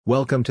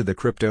Welcome to the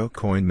Crypto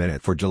Coin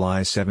Minute for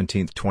July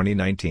 17,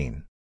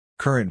 2019.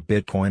 Current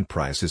Bitcoin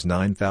price is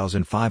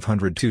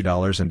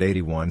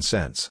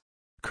 $9,502.81.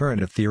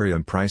 Current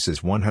Ethereum price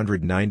is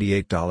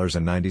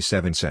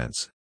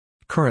 $198.97.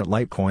 Current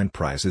Litecoin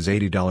price is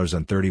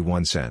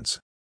 $80.31.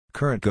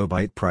 Current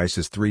GoByte price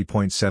is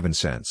 3.7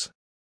 cents.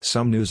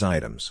 Some news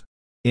items.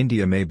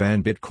 India may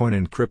ban Bitcoin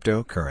and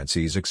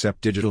cryptocurrencies except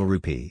digital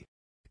rupee.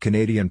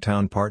 Canadian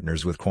town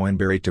partners with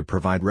Coinberry to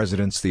provide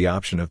residents the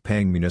option of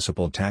paying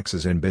municipal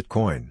taxes in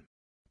Bitcoin.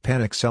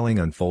 Panic selling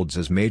unfolds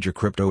as major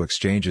crypto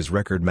exchanges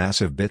record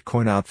massive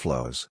Bitcoin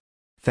outflows.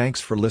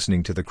 Thanks for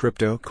listening to the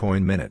Crypto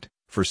Coin Minute.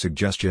 For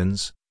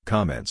suggestions,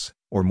 comments,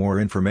 or more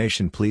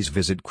information, please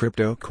visit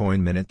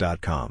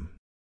CryptoCoinMinute.com.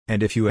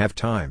 And if you have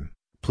time,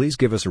 please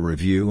give us a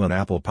review on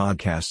Apple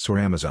Podcasts or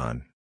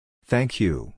Amazon. Thank you.